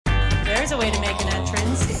There's a way to make an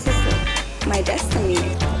entrance. This is my destiny.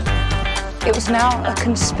 It was now a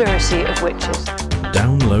conspiracy of witches.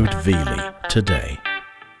 Download Veely today.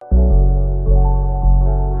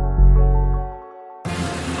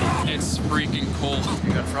 It's freaking cold.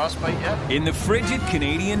 You got frostbite yet? In the frigid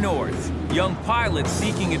Canadian North, young pilots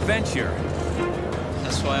seeking adventure.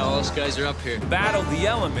 That's why all us guys are up here. Battled the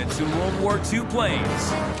elements in World War II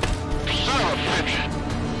planes.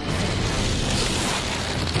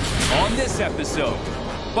 On this episode,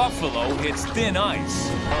 Buffalo hits thin ice.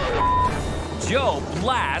 Joe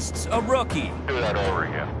blasts a rookie. Do that over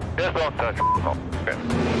again. Just don't touch it.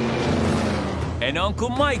 And Uncle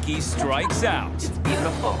Mikey strikes out. It's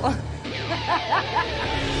beautiful.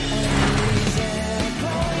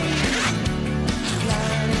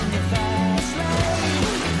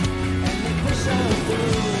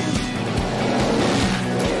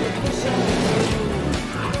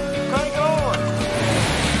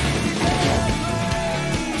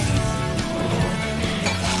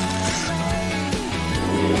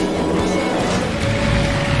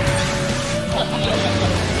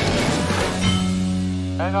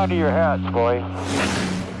 Hang on to your hats, boy.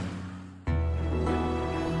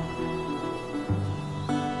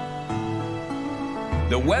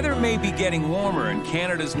 The weather may be getting warmer in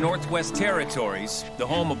Canada's Northwest Territories, the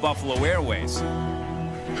home of Buffalo Airways.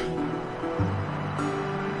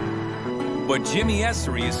 But Jimmy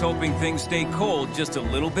Essery is hoping things stay cold just a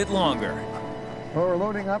little bit longer. Well, we're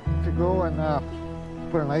loading up to go and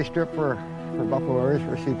put an ice strip for Buffalo Airways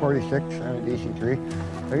for C-46 and a DC-3.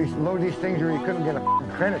 I used to load these things where you couldn't get a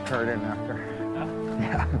credit card in after.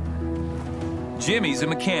 Yeah. Jimmy's a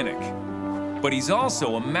mechanic, but he's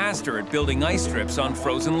also a master at building ice strips on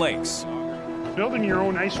frozen lakes. Building your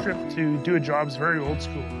own ice strip to do a job is very old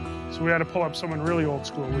school. So we had to pull up someone really old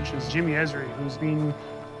school, which is Jimmy Essery, who's been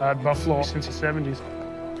at Buffalo since the 70s.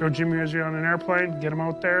 Throw Jimmy Essery on an airplane, get him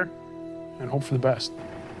out there, and hope for the best.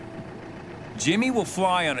 Jimmy will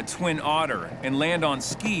fly on a Twin Otter and land on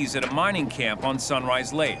skis at a mining camp on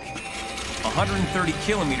Sunrise Lake, 130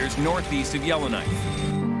 kilometers northeast of Yellowknife.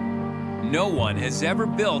 No one has ever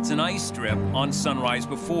built an ice strip on Sunrise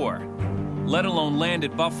before, let alone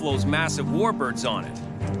landed Buffalo's massive warbirds on it.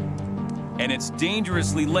 And it's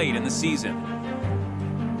dangerously late in the season.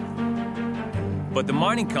 But the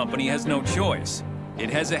mining company has no choice.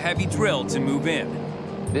 It has a heavy drill to move in.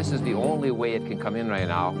 This is the only way it can come in right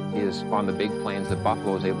now is on the big planes that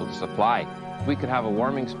Buffalo is able to supply. We could have a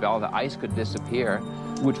warming spell, the ice could disappear,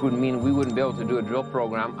 which would mean we wouldn't be able to do a drill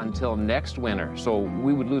program until next winter. So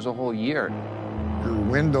we would lose a whole year. Your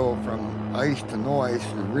window from ice to no ice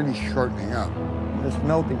is really shortening up. It's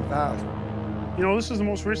melting fast. You know, this is the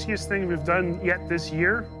most riskiest thing we've done yet this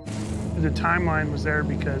year. The timeline was there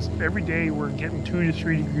because every day we're getting 2 to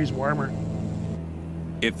 3 degrees warmer.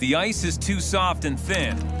 If the ice is too soft and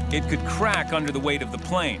thin, it could crack under the weight of the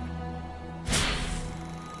plane.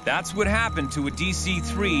 That's what happened to a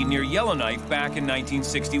DC-3 near Yellowknife back in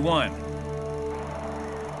 1961.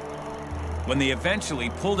 When they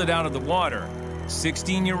eventually pulled it out of the water,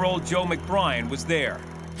 16-year-old Joe McBrien was there.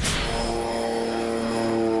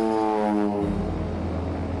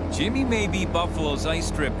 Jimmy may be Buffalo's ice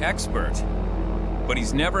strip expert, but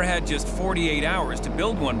he's never had just 48 hours to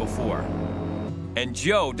build one before. And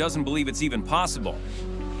Joe doesn't believe it's even possible.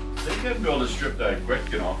 They can build a strip that quick,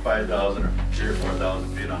 you know, 5,000 or 3,000 or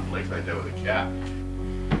 4,000 feet on a lake like that with a cap.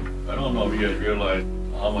 I don't know if you guys realize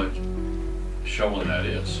how much shoveling that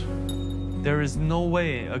is. There is no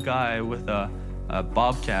way a guy with a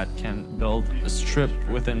Bobcat can build a strip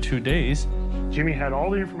within 2 days. Jimmy had all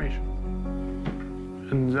the information.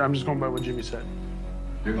 And I'm just going by what Jimmy said.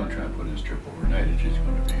 They're going to try and put in a strip overnight. It's just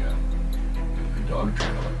going to be a dog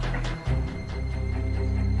trail.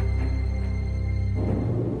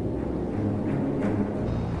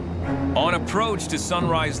 On approach to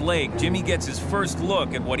Sunrise Lake, Jimmy gets his first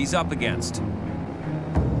look at what he's up against.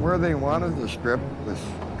 Where they wanted the strip was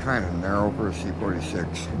kind of narrow for a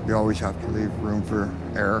C-46. You always have to leave room for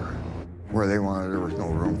air. Where they wanted, there was no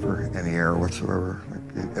room for any air whatsoever.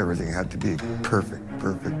 Like, everything had to be perfect.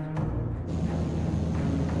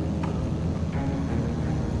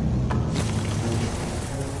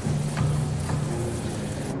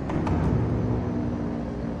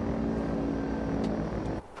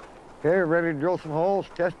 Okay, ready to drill some holes,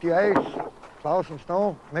 test the ice, plow some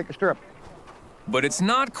snow, make a strip. But it's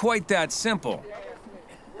not quite that simple.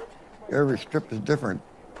 Every strip is different.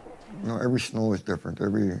 You know, every snow is different.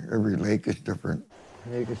 Every lake is different.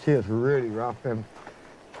 And you can see it's really rough, and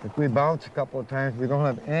if we bounce a couple of times, we don't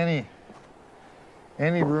have any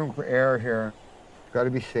room for air here. Got to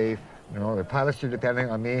be safe. You know, the pilots are depending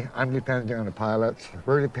on me. I'm depending on the pilots.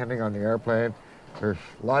 We're depending on the airplane. There's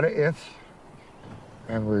a lot of ifs,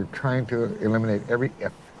 and we're trying to eliminate every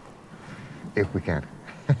if we can.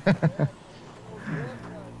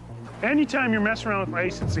 Anytime you're messing around with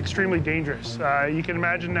ice, it's extremely dangerous. You can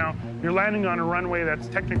imagine now, you're landing on a runway that's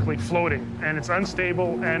technically floating, and it's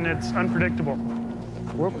unstable and it's unpredictable.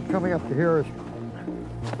 What we're coming up to here is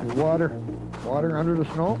water under the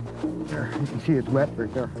snow. There, you can see it's wet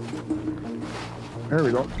right there. There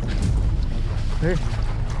we go. See?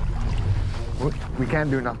 We can't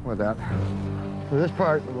do nothing with that. So this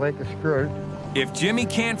part of the lake is screwed. If Jimmy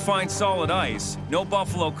can't find solid ice, no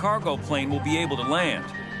Buffalo cargo plane will be able to land.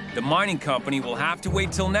 The mining company will have to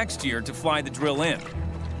wait till next year to fly the drill in.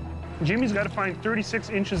 Jimmy's got to find 36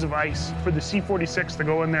 inches of ice for the C-46 to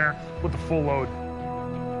go in there with the full load.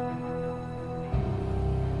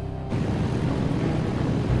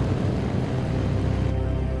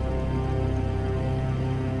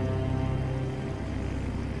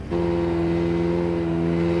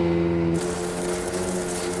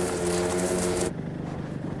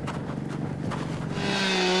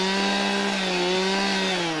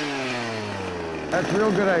 That's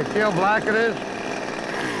real good ice. See how black it is?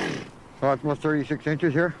 So it's almost 36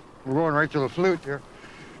 inches here. We're going right to the flute here.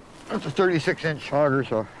 That's a 36-inch auger,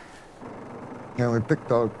 so. And we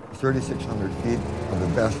picked out 3,600 feet of the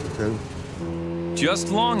best we could. Just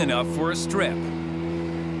long enough for a strip.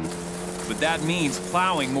 But that means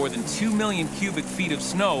plowing more than 2 million cubic feet of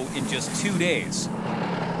snow in just 2 days.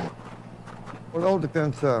 Well, it all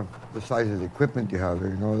depends the size of the equipment you have there.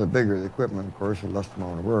 You know, the bigger the equipment, of course, the less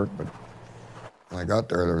amount of work. But when I got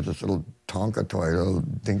there was this little Tonka toy, a little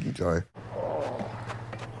dinky toy.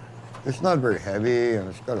 It's not very heavy, and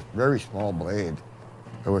it's got a very small blade.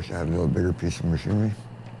 I wish I had a little bigger piece of machinery.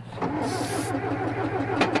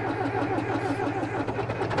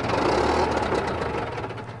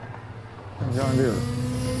 John Deere,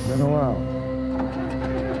 been a while.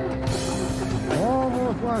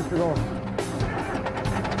 Almost wants to go.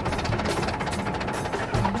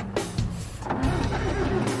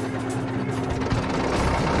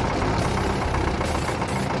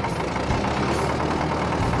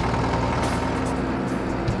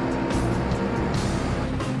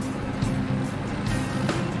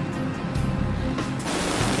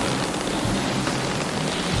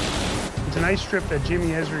 It's an ice strip that Jimmy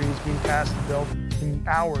Esri is being tasked to build in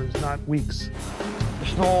hours, not weeks. The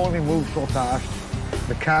snow only moves so fast.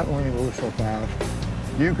 The cat only moves so fast.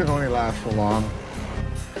 You can only last so long.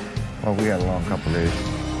 Well, we had a long couple of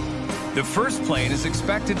days. The first plane is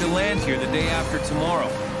expected to land here the day after tomorrow,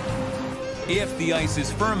 if the ice is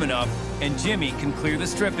firm enough and Jimmy can clear the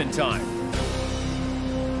strip in time.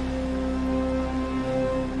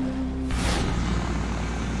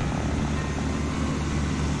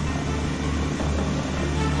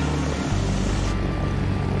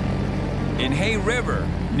 In Hay River,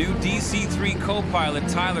 new DC-3 co-pilot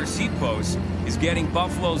Tyler Seapost is getting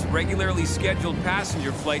Buffalo's regularly scheduled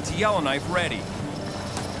passenger flight to Yellowknife ready.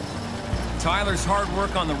 Tyler's hard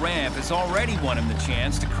work on the ramp has already won him the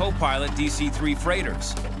chance to co-pilot DC-3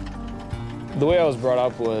 freighters. The way I was brought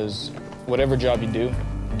up was, whatever job you do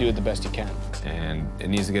it the best you can. And it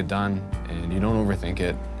needs to get done, and you don't overthink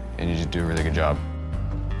it, and you just do a really good job.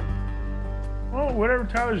 Well, whatever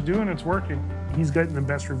Tyler's doing, it's working. He's getting the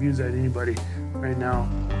best reviews at anybody right now.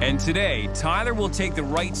 And today, Tyler will take the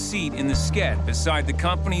right seat in the sked beside the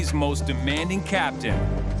company's most demanding captain,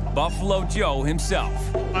 Buffalo Joe himself.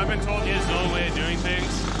 I've been told he has his own way of doing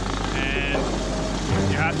things, and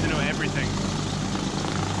you have to know everything.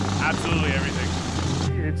 Absolutely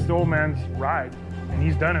everything. It's the old man's ride, and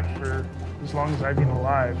he's done it for as long as I've been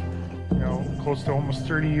alive. You know, close to almost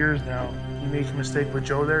 30 years now. You make a mistake with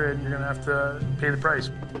Joe there, and you're gonna have to pay the price.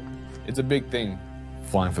 It's a big thing,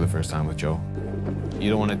 flying for the first time with Joe. You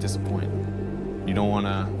don't want to disappoint. You don't want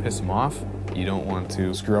to piss him off. You don't want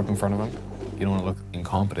to screw up in front of him. You don't want to look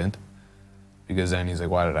incompetent, because then he's like,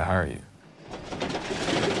 why did I hire you?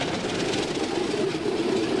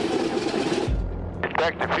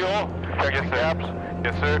 Check the fuel, check the caps.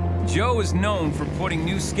 Yes, sir. Joe is known for putting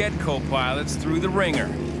new sked co-pilots through the ringer,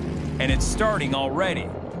 and it's starting already.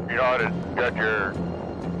 You know how to judge your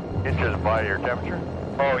inches by your temperature?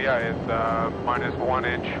 Oh yeah, it's -1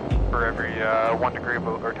 inch for every 1 degree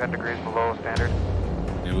or 10 degrees below standard.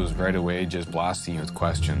 It was right away just blasting you with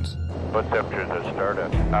questions. What temperature does it start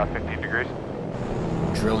at? 15 degrees.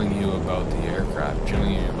 Drilling you about the aircraft,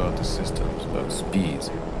 drilling you about the systems, about speeds.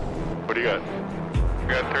 What do you got? You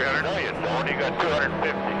got 300? No, you don't. You got 250.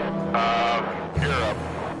 You're up.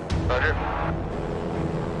 Roger.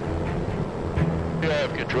 You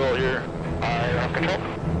have control here. I have control.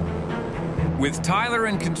 With Tyler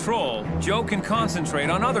in control, Joe can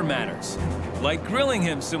concentrate on other matters, like grilling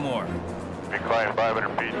him some more. If you climb 500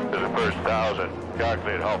 feet to the first 1,000,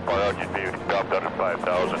 calculate how far out you'd be if you dropped down to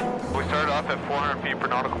 5,000. We started off at 400 feet per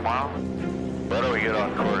nautical mile. Why don't we get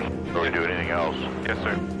on course before we do anything else? Yes,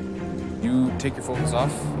 sir. You take your focus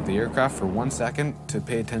off the aircraft for 1 second to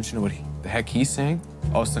pay attention to what the heck he's saying.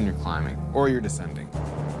 All of a sudden you're climbing, or you're descending.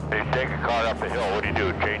 If you take a car up the hill, what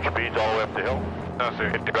do? Change speeds all the way up the hill? No,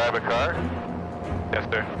 sir. You drive a car? Yes,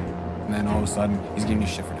 sir. And then all of a sudden, he's giving you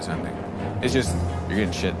shit for descending. It's just, you're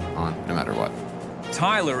getting shit on no matter what.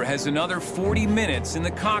 Tyler has another 40 minutes in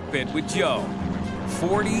the cockpit with Joe.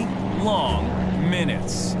 40 long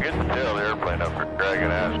minutes. Get the tail of the airplane up for dragging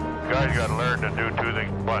ass. Guys gotta learn to do two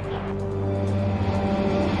things at once.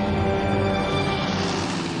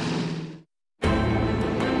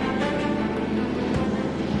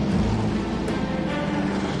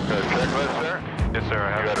 Got a checklist there? Yes, sir.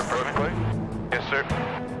 I have. You got a perfectly? Yes, sir.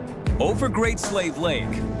 Over Great Slave Lake,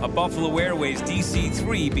 a Buffalo Airways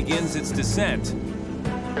DC-3 begins its descent.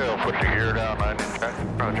 Yeah, put your gear down, landing track.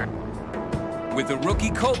 Roger. With a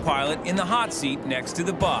rookie co-pilot in the hot seat next to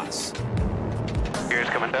the boss. Gears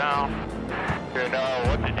coming down. Okay, now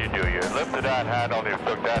what did you do? You lifted that handle, you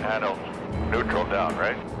took that handle neutral down,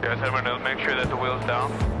 right? Yes, I'm going to make sure that the wheel's down.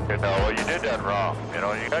 Okay, now, well, you did that wrong. You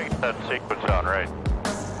know, you gotta get that sequence down right.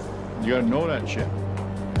 You gotta know that shit.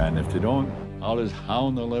 And if they don't, I'll just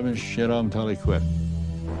hound the living shit on until they quit.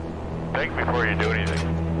 Think before you do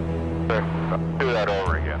anything. There, do that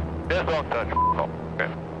over again. Just don't touch it. Okay.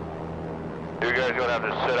 You guys gonna have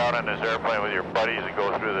to sit out in this airplane with your buddies and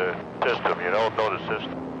go through the system. You don't know the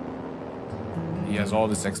system. He has all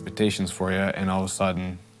these expectations for you, and all of a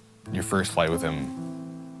sudden, your first flight with him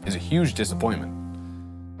is a huge disappointment.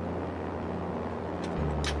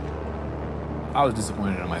 I was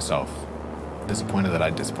disappointed in myself. Disappointed that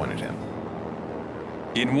I disappointed him.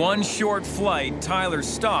 In one short flight, Tyler's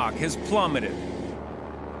stock has plummeted.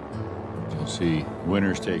 You'll see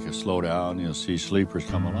winners take a slow down, you'll see sleepers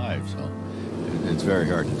come alive, so it's very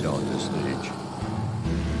hard to tell at this stage.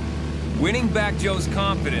 Winning back Joe's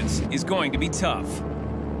confidence is going to be tough.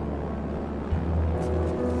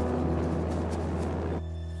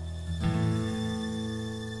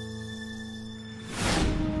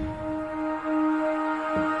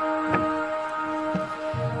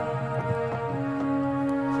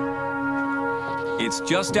 It's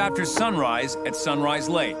just after sunrise at Sunrise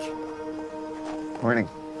Lake. Morning.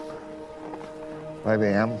 5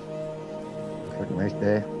 a.m. Looks like a nice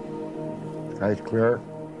day. Sky's clear.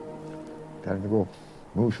 Time to go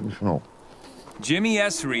move some snow. Jimmy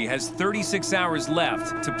Essery has 36 hours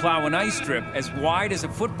left to plow an ice strip as wide as a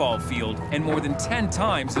football field and more than 10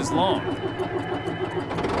 times as long.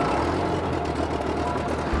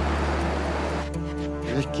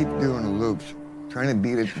 You just keep doing the loops, trying to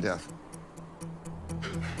beat it to death.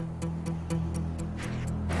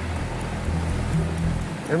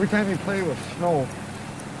 Every time you play with snow,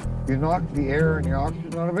 you knock the air and the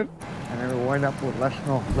oxygen out of it, and it'll wind up with less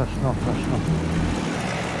snow, less snow, less snow.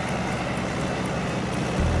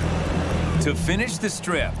 To finish the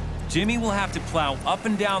strip, Jimmy will have to plow up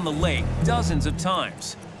and down the lake dozens of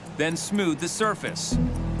times, then smooth the surface.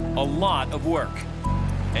 A lot of work.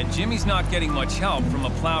 And Jimmy's not getting much help from a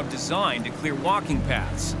plowed design to clear walking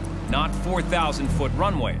paths, not 4,000-foot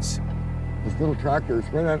runways. This little tractor is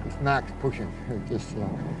right at its max pushing. It just,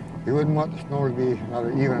 you wouldn't want the snow to be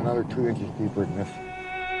even another 2 inches deeper than this.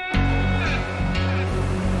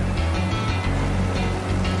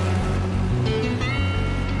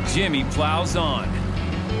 Jimmy plows on.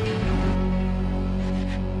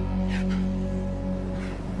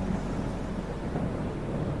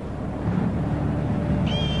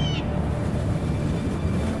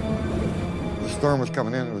 The storm was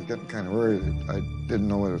coming in, I was getting kind of worried. I didn't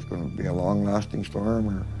know whether it was going to be a long-lasting storm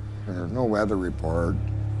or there's no weather report.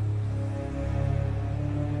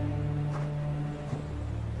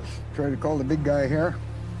 Let's try to call the big guy here,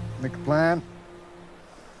 make a plan.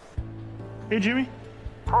 Hey, Jimmy.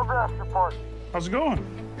 Progress report. How's it going?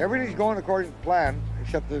 Everything's going according to plan,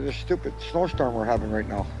 except for this stupid snowstorm we're having right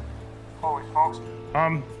now. Holy smokes.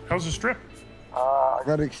 How's the strip? I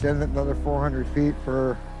got to extend it another 400 feet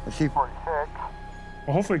for a C-46.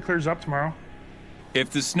 Well, hopefully it clears up tomorrow. If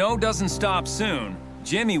the snow doesn't stop soon,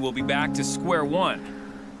 Jimmy will be back to square one.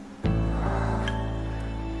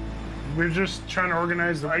 We're just trying to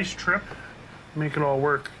organize the ice trip, make it all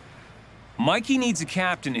work. Mikey needs a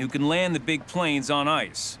captain who can land the big planes on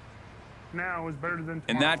ice. Now is better than tomorrow.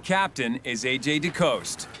 And that captain is AJ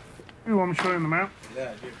DeCoste. You want me to show you on the map?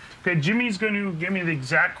 Yeah, I do. Okay, Jimmy's going to give me the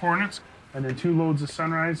exact coordinates, and then 2 loads of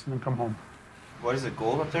Sunrise, and then come home. what is it,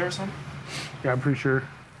 gold up there or something? Yeah, I'm pretty sure.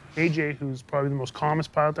 AJ, who's probably the most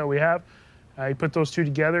calmest pilot that we have, he put those two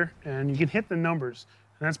together, and you can hit the numbers.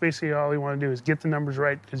 And that's basically all you want to do is get the numbers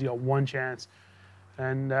right, because you got one chance.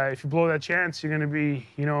 And if you blow that chance, you're going to be,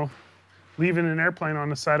 you know, leaving an airplane on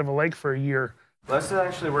the side of a lake for a year. Well, this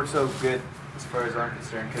actually works out good as far as I'm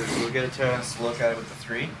concerned, because we'll get a chance to look at it with the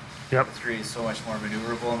 3. Yep. The 3 is so much more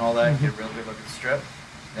maneuverable and all that. You get a real good look at the strip.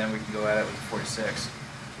 Then we can go at it with the 46.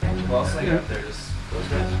 Who else they got up there? Just those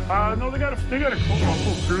guys? No, they got a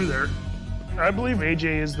full crew there. I believe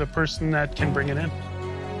AJ is the person that can bring it in.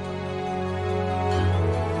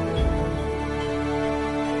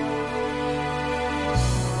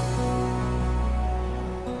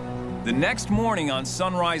 The next morning on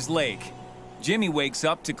Sunrise Lake, Jimmy wakes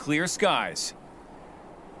up to clear skies.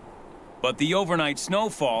 But the overnight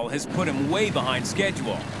snowfall has put him way behind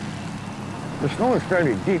schedule. The snow is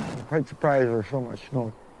fairly deep. I'm quite surprised there's so much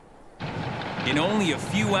snow. In only a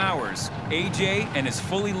few hours, AJ and his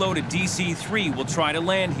fully loaded DC-3 will try to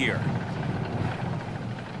land here.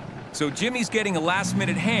 So Jimmy's getting a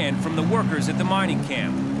last-minute hand from the workers at the mining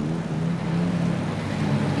camp.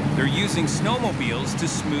 They're using snowmobiles to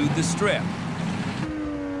smooth the strip.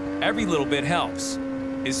 Every little bit helps,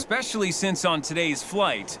 especially since on today's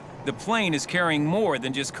flight, the plane is carrying more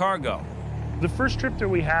than just cargo. The first trip that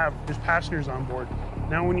we have, there's passengers on board.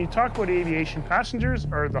 Now, when you talk about aviation, passengers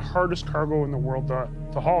are the hardest cargo in the world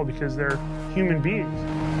to haul because they're human beings.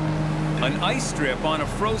 An ice strip on a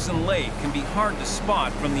frozen lake can be hard to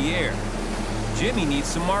spot from the air. Jimmy needs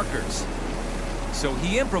some markers, so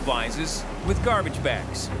he improvises with garbage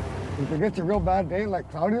bags. If it gets a real bad day, like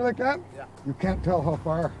cloudy like that, you can't tell how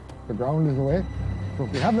far the ground is away. So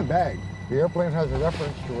if you have the bag, the airplane has a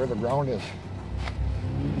reference to where the ground is.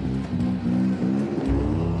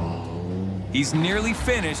 He's nearly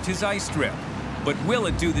finished his ice strip, but will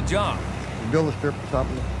it do the job? You build a strip or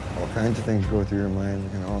something, all kinds of things go through your mind,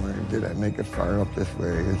 you know, did I make it far up this way?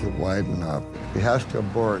 Is it wide enough? He has to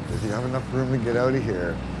abort. Does he have enough room to get out of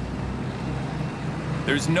here?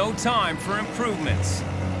 There's no time for improvements.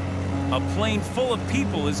 A plane full of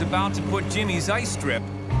people is about to put Jimmy's ice strip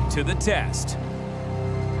to the test.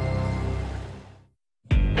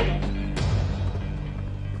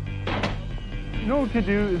 You know what we could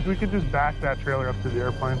do is we could just back that trailer up to the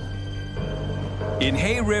airplane. In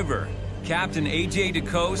Hay River, Captain A.J.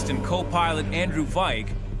 DeCoste and co-pilot Andrew Vike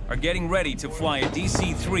are getting ready to fly a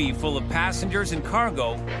DC-3 full of passengers and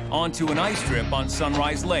cargo onto an ice strip on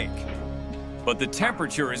Sunrise Lake. But the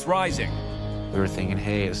temperature is rising. We were thinking,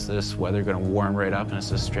 hey, is this weather going to warm right up and is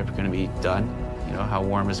this strip going to be done? You know, how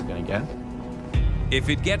warm is it going to get? If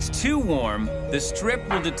it gets too warm, the strip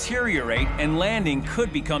will deteriorate and landing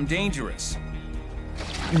could become dangerous.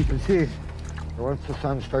 You can see, once the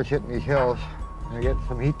sun starts hitting these hills and I get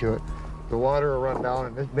some heat to it, the water will run down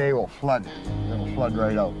and this bay will flood. It'll flood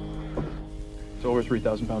right out. It's over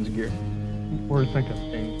 3,000 pounds of gear. What are you thinking?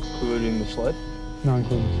 Including the sled? Not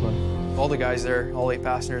including the sled. All the guys there, all 8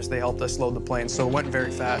 passengers, they helped us load the plane, so it went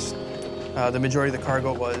very fast. The majority of the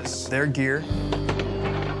cargo was their gear.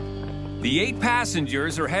 The 8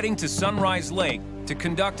 passengers are heading to Sunrise Lake to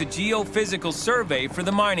conduct a geophysical survey for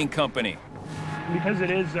the mining company. Because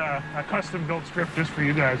it is a custom-built strip just for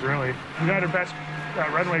you guys, really. We got our best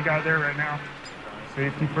runway guy there right now.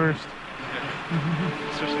 Safety first.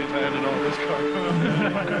 Especially if I had an all this car.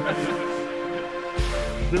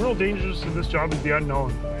 The real dangers of this job is the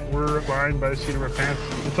unknown. We're flying by the seat of our pants.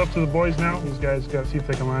 It's up to the boys now. These guys got to see if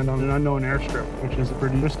they can land on an unknown airstrip, which is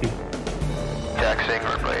pretty risky. Taxiing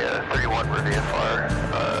runway 31, we're VFR,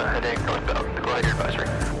 heading northbound. Go ahead, your advisory.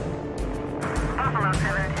 Buffalo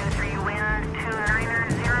 723, wind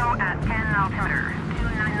 290 at 10 altimeter.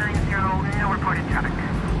 2990, no reported traffic.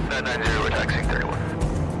 990, we're taxiing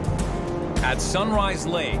 31. At Sunrise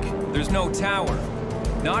Lake, there's no tower,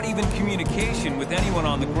 not even communication with anyone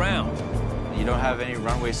on the ground. You don't have any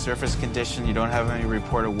runway surface condition, you don't have any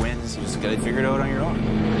reported winds, you just got to figure it out on your own.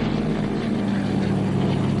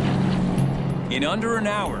 In under an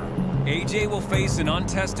hour, AJ will face an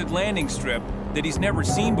untested landing strip that he's never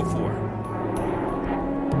seen before.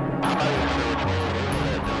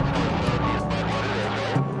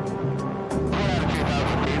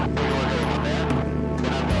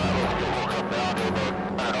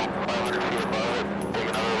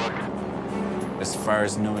 As far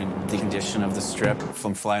as knowing the condition of the strip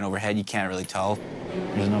from flying overhead, you can't really tell.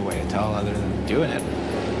 There's no way to tell other than doing it.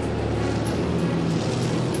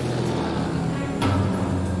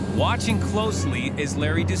 Watching closely is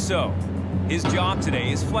Larry Dussault. His job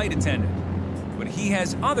today is flight attendant, but he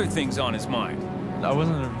has other things on his mind. I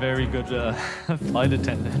wasn't a very good flight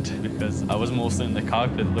attendant because I was mostly in the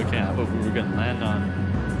cockpit looking at what we were going to land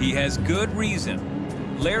on. He has good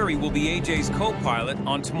reason. Larry will be AJ's co-pilot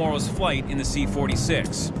on tomorrow's flight in the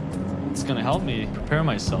C-46. It's going to help me prepare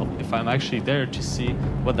myself if I'm actually there to see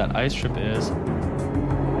what that ice strip is.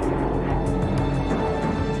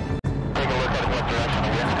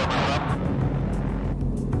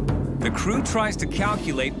 The crew tries to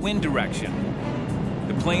calculate wind direction.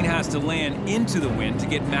 The plane has to land into the wind to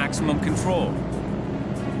get maximum control.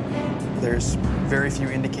 There's very few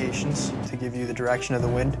indications to give you the direction of the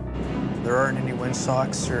wind. There aren't any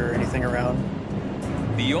windsocks or anything around.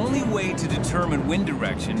 The only way to determine wind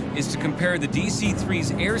direction is to compare the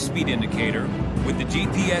DC-3's airspeed indicator with the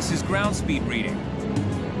GPS's ground speed reading.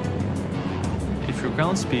 If your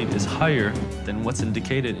ground speed is higher than what's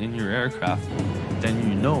indicated in your aircraft, then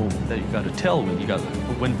you know that you got a tailwind. You got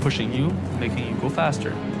a wind pushing you, making you go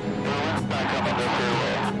faster.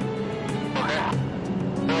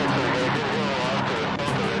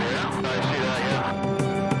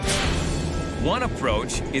 One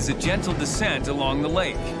approach is a gentle descent along the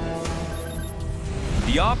lake.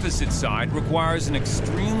 The opposite side requires an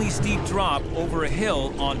extremely steep drop over a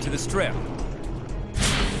hill onto the strip.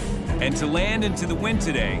 And to land into the wind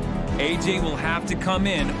today, AJ will have to come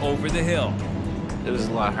in over the hill. It was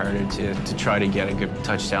a lot harder to try to get a good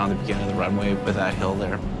touchdown at the beginning of the runway with that hill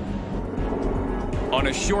there. On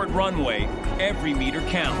a short runway, every meter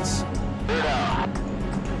counts.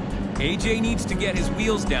 AJ needs to get his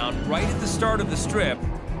wheels down right at the start of the strip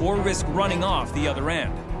or risk running off the other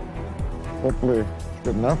end. Hopefully it's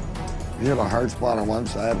good enough. If you have a hard spot on one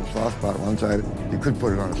side and a soft spot on one side, you could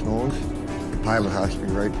put it on its nose. The pilot has to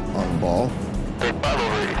be right on the ball.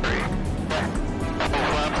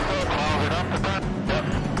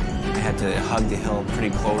 I had to hug the hill pretty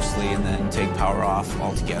closely and then take power off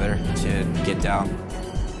altogether to get down.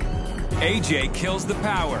 AJ kills the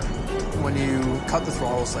power. When you cut the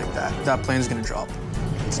throttles like that, that plane's gonna drop.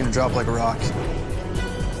 It's gonna drop like a rock.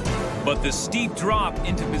 But the steep drop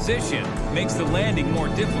into position makes the landing more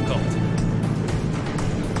difficult.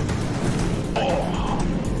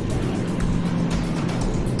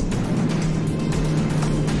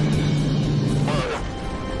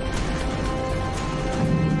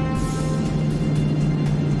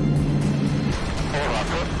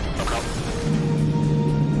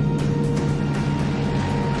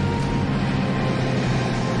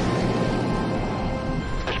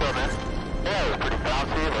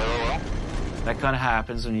 That kind of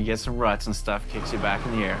happens when you get some ruts and stuff, kicks you back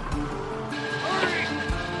in the air.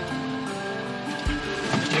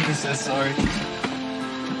 Mikey says sorry.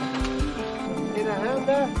 Need a hand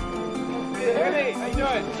there? Hey, how you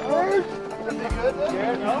doing? Everything good then?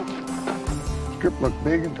 Yeah, no? Strip looked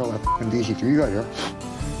big until that DC-3 got here.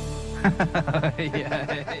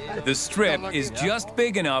 Yeah. The strip is just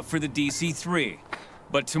big enough for the DC-3,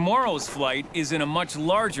 but tomorrow's flight is in a much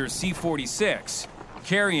larger C-46,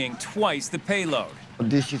 carrying twice the payload. The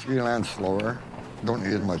DC-3 lands slower, don't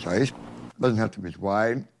need as much ice, doesn't have to be as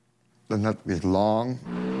wide, doesn't have to be as long.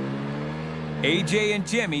 AJ and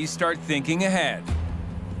Jimmy start thinking ahead.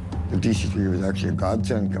 The DC-3 was actually a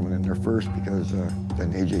godsend coming in there first because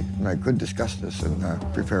then AJ and I could discuss this and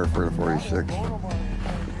prepare for the 46.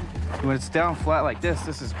 When it's down flat like this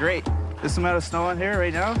is great. This amount of snow on here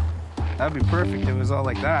right now, that'd be perfect if it was all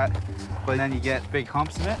like that. But then you get big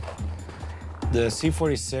humps in it. The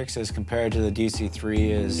C-46 as compared to the DC-3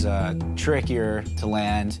 is trickier to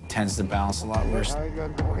land, tends to bounce a lot worse.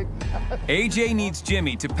 AJ needs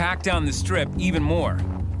Jimmy to pack down the strip even more.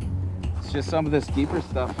 It's just some of this deeper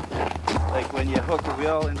stuff. Like when you hook the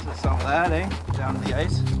wheel into some of that, down in the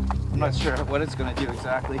ice. I'm not sure what it's gonna do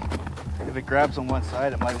exactly. If it grabs on one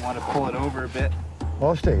side, it might want to pull it over a bit.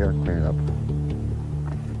 I'll stay here and clean it up.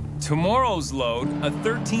 Tomorrow's load, a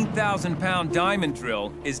 13,000-pound diamond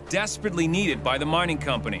drill, is desperately needed by the mining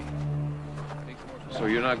company. So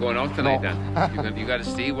you're not going out tonight then? You got to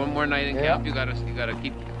stay one more night in camp. You got to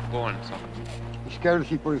keep going. So. You scared the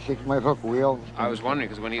C-46 might hook a wheel? I was wondering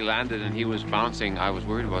because when he landed and he was bouncing, I was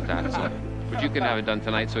worried about that. So. But you can have it done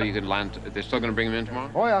tonight so you can land. They're still going to bring him in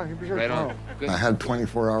tomorrow? Oh yeah, he'll be sure right tomorrow. On. Good. I had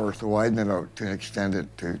 24 hours to widen it out, to extend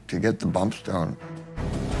it, to get the bumps down.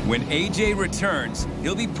 When AJ returns,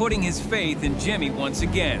 he'll be putting his faith in Jimmy once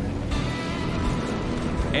again.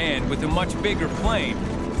 And with a much bigger plane,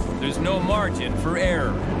 there's no margin for error.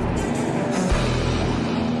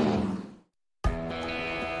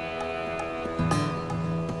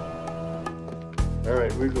 All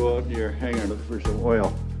right, we go out to your hangar look for some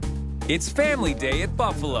oil. It's family day at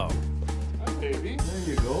Buffalo. Hi, baby. There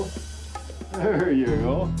you go. There you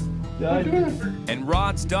go. And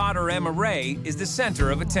Rod's daughter, Emma Ray, is the center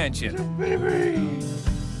of attention.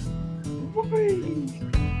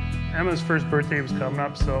 Emma's first birthday was coming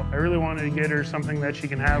up, so I really wanted to get her something that she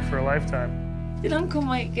can have for a lifetime. Did Uncle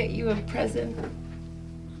Mike get you a present?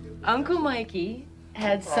 Uncle Mikey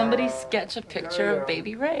had somebody sketch a picture of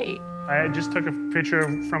baby Ray. I just took a picture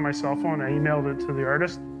from my cell phone. I emailed it to the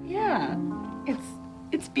artist. Yeah,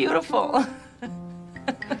 it's beautiful.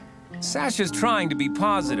 Sasha's trying to be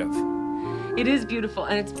positive. It is beautiful,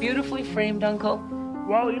 and it's beautifully framed, Uncle.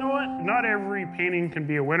 Well, you know what? Not every painting can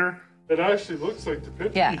be a winner. It actually looks like the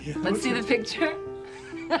picture. Yeah, let's see the picture.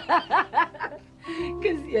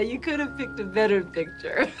 Because, yeah, you could have picked a better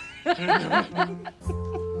picture.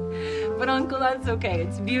 But, Uncle, that's okay.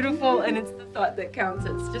 It's beautiful, and it's the thought that counts.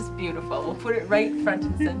 It's just beautiful. We'll put it right front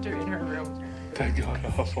and center in her room. That god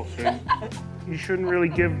awful thing. You shouldn't really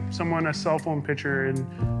give someone a cell phone picture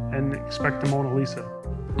and expect the Mona Lisa.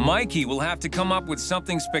 Mikey will have to come up with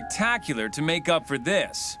something spectacular to make up for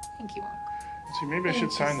this. Thank you, Uncle. See, maybe I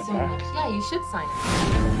should sign the back. Yeah, you should sign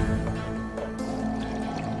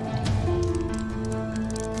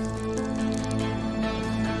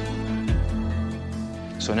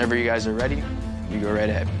So whenever you guys are ready, you go right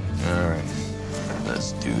ahead. All right,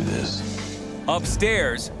 let's do this.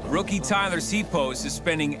 Upstairs, rookie Tyler Seapost is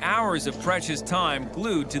spending hours of precious time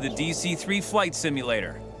glued to the DC-3 flight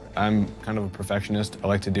simulator. I'm kind of a perfectionist. I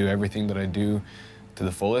like to do everything that I do to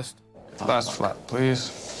the fullest. Last flap,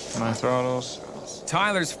 please. My throttles.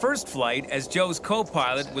 Tyler's first flight as Joe's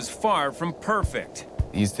co-pilot was far from perfect.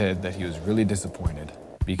 He said that he was really disappointed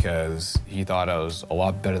because he thought I was a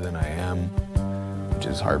lot better than I am, which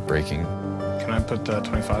is heartbreaking. Can I put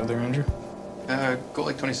 25 there, Andrew? Go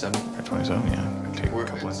like 27. Or 27, yeah. Okay,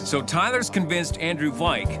 we're So Tyler's convinced Andrew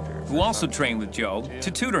Vike, who also trained with Joe,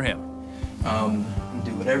 to tutor him.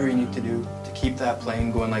 Do whatever you need to do to keep that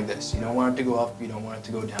plane going like this. You don't want it to go up, you don't want it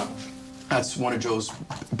to go down. That's one of Joe's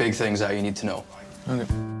big things that you need to know. Okay.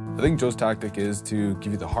 I think Joe's tactic is to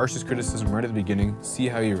give you the harshest criticism right at the beginning, see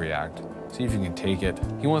how you react, see if you can take it.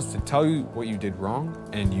 He wants to tell you what you did wrong,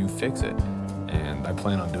 and you fix it. And I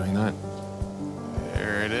plan on doing that.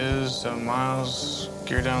 There it is, 7 miles,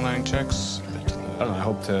 gear down landing checks. I don't know, I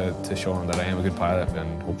hope to show him that I am a good pilot,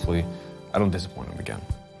 and hopefully I don't disappoint him again.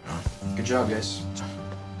 Good job, guys.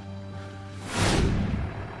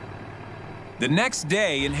 The next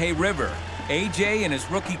day in Hay River, AJ and his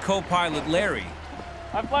rookie co-pilot Larry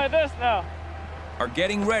I fly this now. are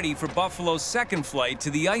getting ready for Buffalo's second flight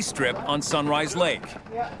to the ice strip on Sunrise Lake.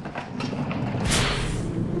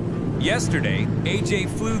 Yesterday, AJ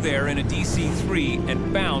flew there in a DC-3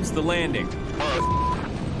 and bounced the landing.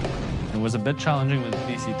 It was a bit challenging with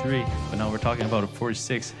the DC-3, but now we're talking about a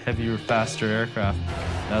 46 heavier, faster aircraft.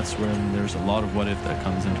 That's when there's a lot of what if that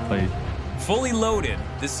comes into play. Fully loaded,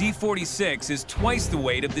 the C-46 is twice the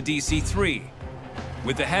weight of the DC-3.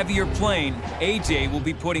 With the heavier plane, AJ will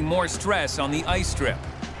be putting more stress on the ice strip.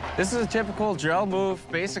 This is a typical drill move.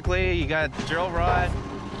 Basically, you got the drill rod,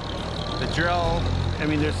 the drill. I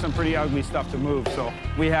mean, there's some pretty ugly stuff to move. So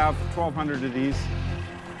we have 1,200 of these.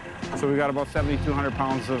 So we got about 7,200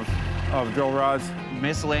 pounds of drill rods.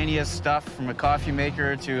 Miscellaneous stuff from a coffee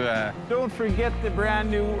maker to don't forget the brand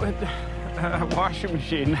new washing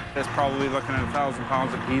machine. It's probably looking at 1,000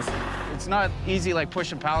 pounds a piece. It's not easy like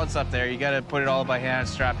pushing pallets up there. You got to put it all by hand,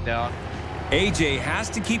 strap it down. AJ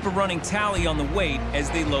has to keep a running tally on the weight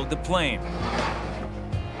as they load the plane.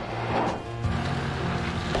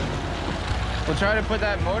 We'll try to put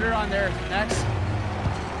that motor on there next.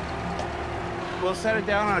 We'll set it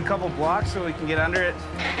down on a couple blocks so we can get under it.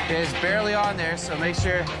 Okay, it's barely on there, so make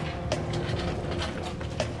sure.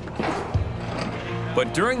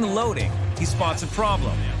 But during the loading, he spots a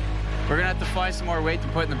problem. We're gonna have to find some more weight to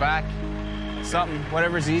put in the back. Something,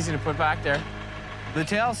 whatever's easy to put back there. The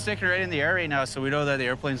tail's sticking right in the air right now, so we know that the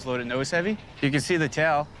airplane's loaded nose heavy. You can see the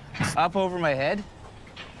tail. It's up over my head,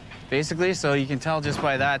 basically, so you can tell just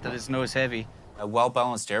by that it's nose heavy. A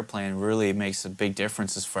well-balanced airplane really makes a big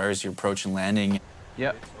difference as far as your approach and landing.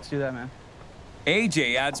 Yep, let's do that, man.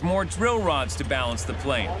 AJ adds more drill rods to balance the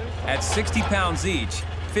plane. At 60 pounds each,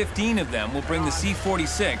 15 of them will bring the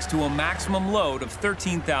C-46 to a maximum load of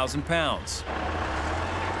 13,000 pounds.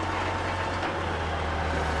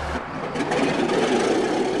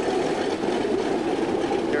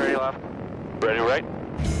 Ready left. Ready right.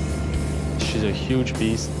 She's a huge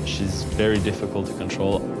beast. She's very difficult to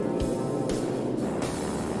control,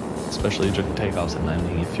 especially during takeoffs and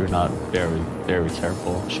landing. If you're not very, very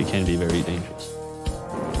careful, she can be very dangerous.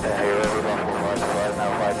 Hey, River, Buffalo 525,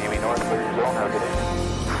 now 5 DB north, clear your zone, have a good day.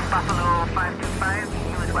 Buffalo 525,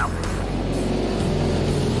 you as well.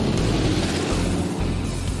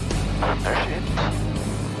 There she is.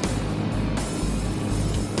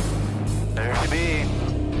 There she be.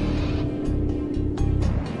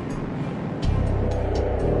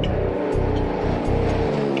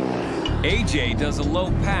 AJ does a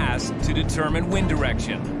low pass to determine wind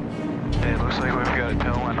direction. It looks like we've got a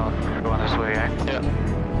tailwind on going this way, eh? Yeah.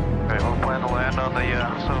 Alright, we'll plan to land on the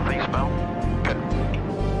southeast bow. Okay.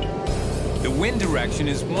 The wind direction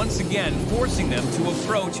is once again forcing them to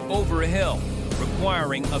approach over a hill,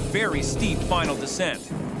 requiring a very steep final descent.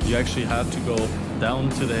 You actually have to go down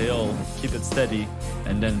to the hill, keep it steady,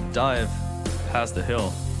 and then dive past the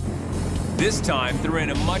hill. This time, they're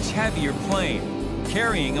in a much heavier plane,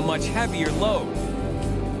 carrying a much heavier load.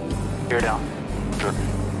 You're down.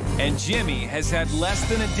 And Jimmy has had less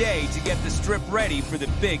than a day to get the strip ready for the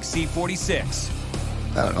big C-46.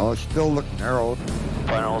 I don't know, it's still looking narrow.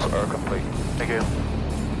 Finals are complete. Thank you.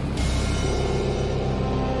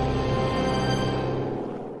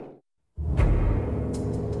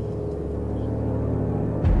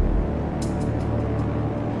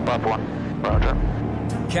 Flap 1, roger.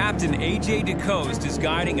 Captain AJ DeCoste is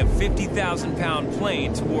guiding a 50,000-pound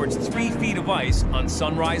plane towards 3 feet of ice on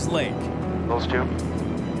Sunrise Lake. Those two.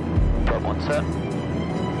 Flap 1 set.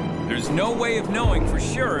 There's no way of knowing for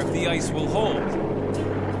sure if the ice will hold.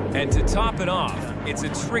 And to top it off, it's a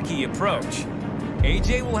tricky approach.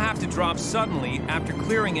 AJ will have to drop suddenly after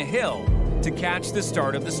clearing a hill to catch the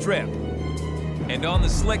start of the strip. And on the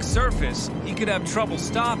slick surface, he could have trouble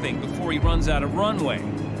stopping before he runs out of runway.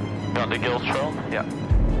 On the Gills Trail? Yeah.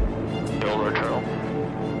 Gill Road Trail.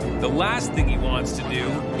 The last thing he wants to do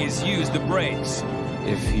is use the brakes.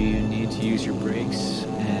 If you need to use your brakes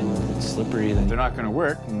and it's slippery, then they're not going to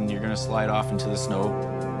work and you're going to slide off into the snow.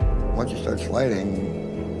 Once you start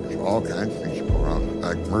sliding, there's all kinds of things that go wrong.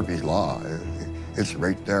 Like Murphy's Law, it's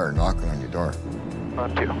right there knocking on your door.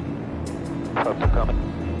 On 2. Flaps are coming.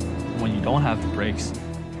 When you don't have the brakes,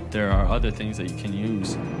 there are other things that you can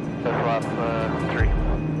use. Flap 3.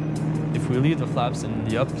 If we leave the flaps in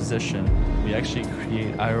the up position, we actually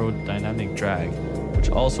create aerodynamic drag, which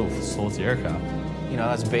also slows the aircraft. You know,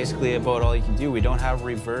 that's basically about all you can do. We don't have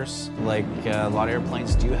reverse like a lot of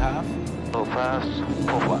airplanes do have. Full fast,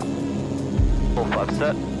 full flap. Full flap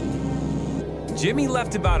set. Jimmy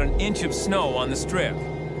left about an inch of snow on the strip,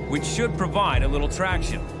 which should provide a little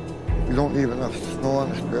traction. You don't leave enough snow on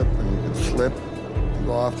the strip and you can slip,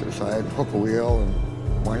 go off to the side, hook a wheel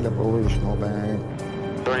and wind up over the snowbank.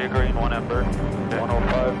 30 green, 1 ember,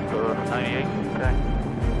 105 to 98, okay.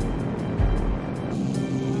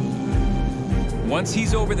 Once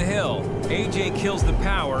he's over the hill, AJ kills the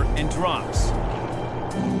power and drops.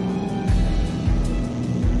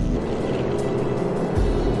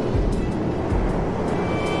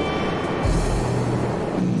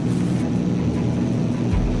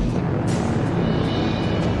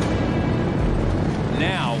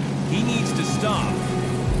 Now, he needs to stop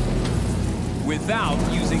without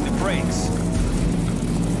using the brakes.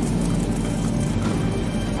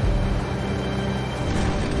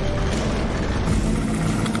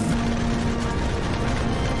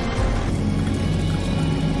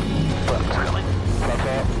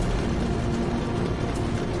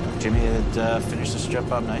 Jimmy had finished the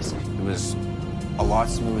strip up nicely. It was a lot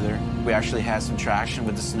smoother. We actually had some traction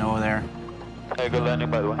with the snow there. Hey, good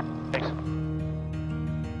landing, by the way. Thanks.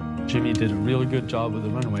 Jimmy did a really good job with the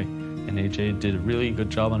runway, and AJ did a really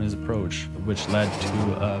good job on his approach, which led to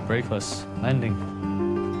a brakeless landing.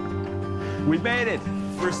 We made it.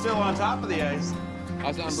 We're still on top of the ice. That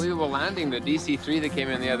was an unbelievable landing. The DC-3 that came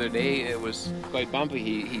in the other day, it was quite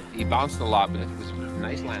bumpy. He bounced a lot, but it was a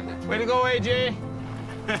nice landing. Way to go, AJ.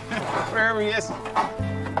 Wherever he is.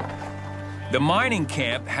 The mining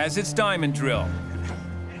camp has its diamond drill,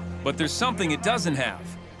 but there's something it doesn't have: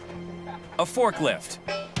 a forklift.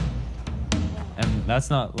 And that's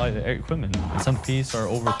not light equipment. Some pieces are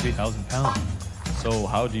over 3,000 pounds. So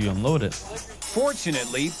how do you unload it?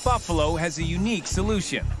 Fortunately, Buffalo has a unique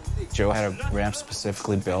solution. Joe had a ramp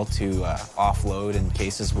specifically built to offload in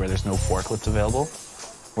cases where there's no forklift available,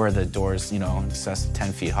 where the door's, in excess of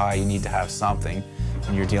 10 feet high. You need to have something,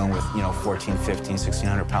 and you're dealing with, 14, 15,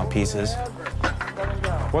 1,600-pound pieces.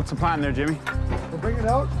 What's the plan there, Jimmy? We'll bring it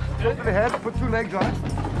out, open the head, put 2 legs on it.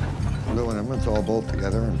 Aluminum, it's all bolted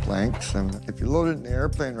together in planks, and if you load it in the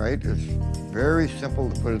airplane right, it's very simple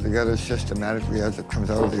to put it together systematically as it comes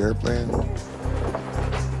out of the airplane.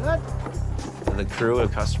 The crew, a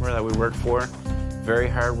customer that we worked for, very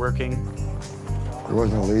hardworking. There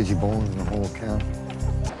wasn't a lazy bone in the whole camp.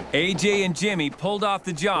 AJ and Jimmy pulled off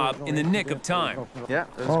the job in the nick of time. Yeah,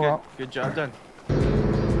 that was good. Good job done.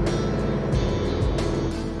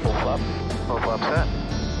 Full flap set.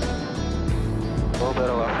 A little bit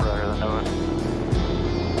of left rudder the new one.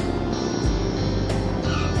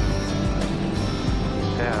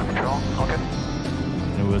 Yeah, control, okay.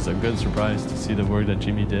 It was a good surprise to see the work that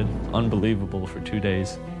Jimmy did. Unbelievable for 2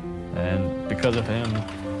 days. And because of him,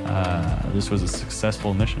 this was a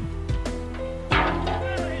successful mission.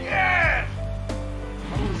 Yeah!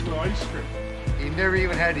 How was the ice strip? You never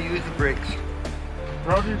even had to use the brakes.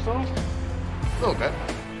 Proud of yourself? A little bit.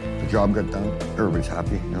 The job got done. Everybody's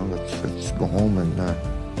happy. You know, let's go home and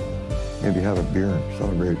maybe have a beer and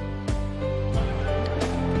celebrate.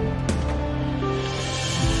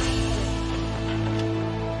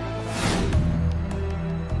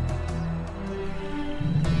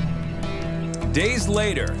 Days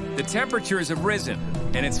later, the temperatures have risen,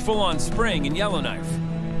 and it's full-on spring in Yellowknife.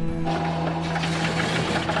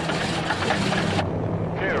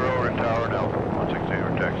 Okay, rover and tower now.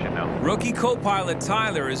 168 taxi now. Rookie co-pilot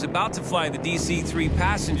Tyler is about to fly the DC-3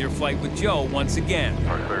 passenger flight with Joe once again.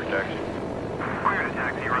 Clear taxi. Clear to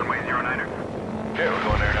taxi, runway 09er. Okay, we're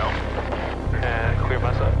going there now. And clear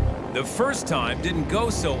my side. The first time didn't go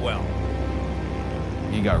so well.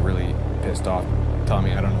 He got really pissed off, telling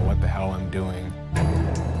me I don't know what the hell I'm doing.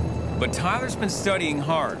 But Tyler's been studying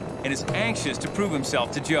hard and is anxious to prove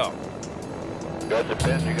himself to Joe. You got the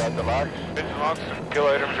pins, you got the locks? Pins and locks, kill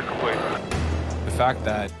items are complete. The fact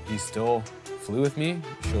that he still flew with me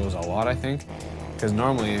shows a lot, I think. Because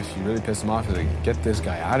normally, if you really piss him off, he's like, get this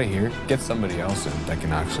guy out of here, get somebody else in that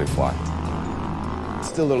can actually fly. It's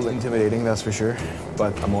still a little intimidating, that's for sure,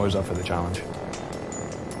 but I'm always up for the challenge.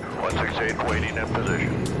 168 waiting in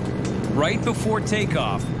position. Right before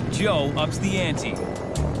takeoff, Joe ups the ante.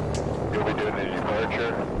 You'll be doing the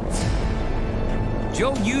departure.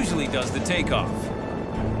 Joe usually does the takeoff.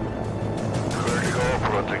 Clear to go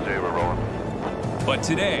for 168, we're rolling. But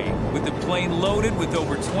today, with the plane loaded with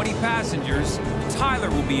over 20 passengers, Tyler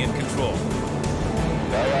will be in control.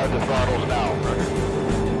 Now you have the throttles now, Roger.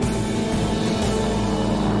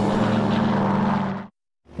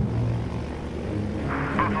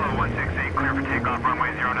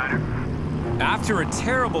 After a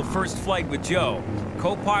terrible first flight with Joe,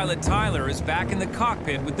 co-pilot Tyler is back in the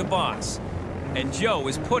cockpit with the boss, and Joe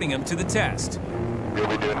is putting him to the test. You'll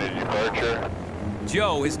be doing the departure.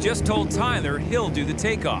 Joe has just told Tyler he'll do the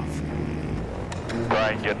takeoff. Try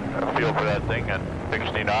and get a feel for that thing at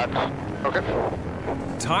 60 knots. Okay.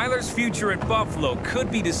 Tyler's future at Buffalo could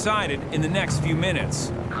be decided in the next few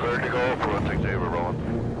minutes. Clear to go for 168, we're rolling.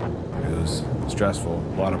 It was stressful,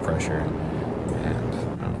 a lot of pressure, and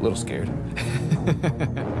a little scared.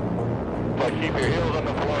 But keep your heels on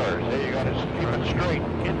the floor. Say you gotta keep it straight.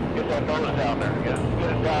 Get that nose down there. Get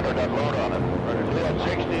it down or that load on it. See that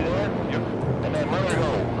 60 there? Yep. And then let her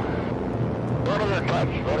go. Don't let her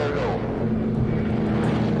touch. Let her go.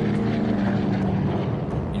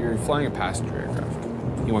 You're flying a passenger aircraft.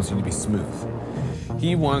 He wants you to be smooth.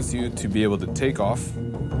 He wants you to be able to take off,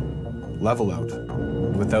 level out,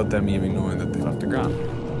 without them even knowing that they left the ground.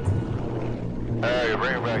 You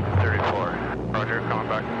bring it back to 34. Roger, coming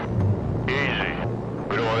back. Easy.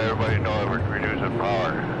 We don't want everybody to know that we're reducing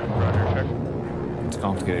power. Roger, check. It's a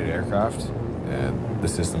complicated aircraft, and the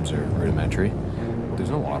systems are rudimentary. There's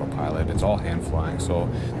no autopilot, it's all hand flying, so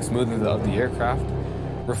the smoothness of the aircraft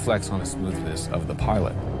reflects on the smoothness of the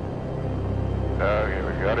pilot. Okay,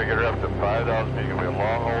 we gotta get her up to 5,000 feet. It's gonna be a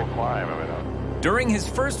long old climb. During his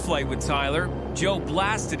first flight with Tyler, Joe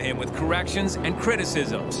blasted him with corrections and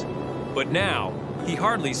criticisms. But now, he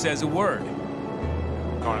hardly says a word.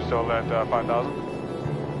 Going to still that 5,000?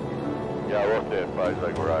 Yeah, we'll stay at 5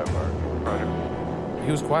 like where I am. Roger.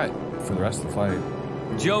 He was quiet for the rest of the flight.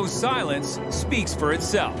 Joe's silence speaks for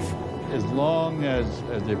itself. As long as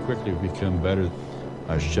they quickly become better,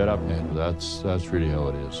 I shut up, and that's really how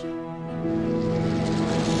it is.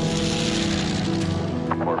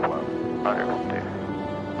 Port flap. Roger.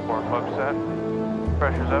 Port flap set.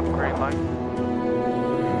 Pressure's up, green light.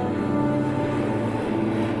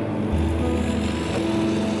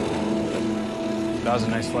 That was a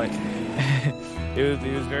nice flight. He was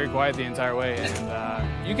very quiet the entire way, and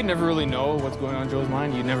you can never really know what's going on in Joe's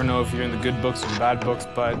mind. You never know if you're in the good books or the bad books,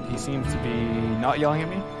 but he seems to be not yelling at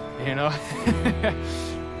me, you know?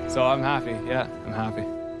 So I'm happy, yeah, I'm happy.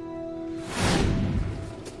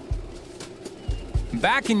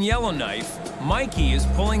 Back in Yellowknife, Mikey is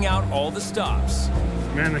pulling out all the stops.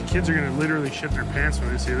 Man, the kids are gonna literally shit their pants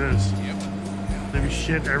when they see this. Yep. There'll be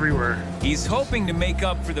shit everywhere. He's hoping to make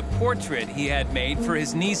up for the portrait he had made for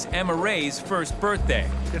his niece Emma Ray's first birthday.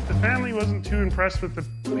 If the family wasn't too impressed with the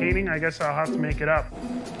painting, I guess I'll have to make it up.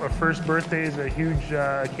 A first birthday is a huge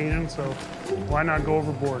occasion, so why not go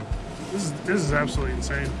overboard? This is absolutely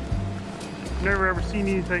insane. Never ever seen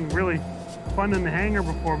anything really fun in the hangar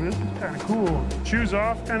before, but this is kind of cool. Shoes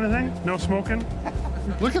off kind of thing, no smoking.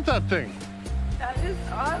 Look at that thing. That is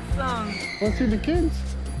awesome. Let's see the kids.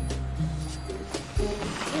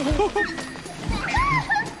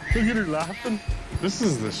 Look at her laughing. This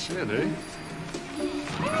is the shit, eh?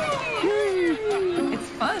 It's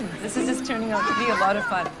fun. This is just turning out to be a lot of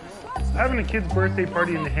fun. Having a kid's birthday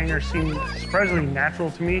party in the hangar seemed surprisingly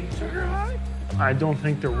natural to me. I don't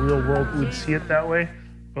think the real world would see it that way,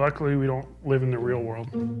 but luckily we don't live in the real world.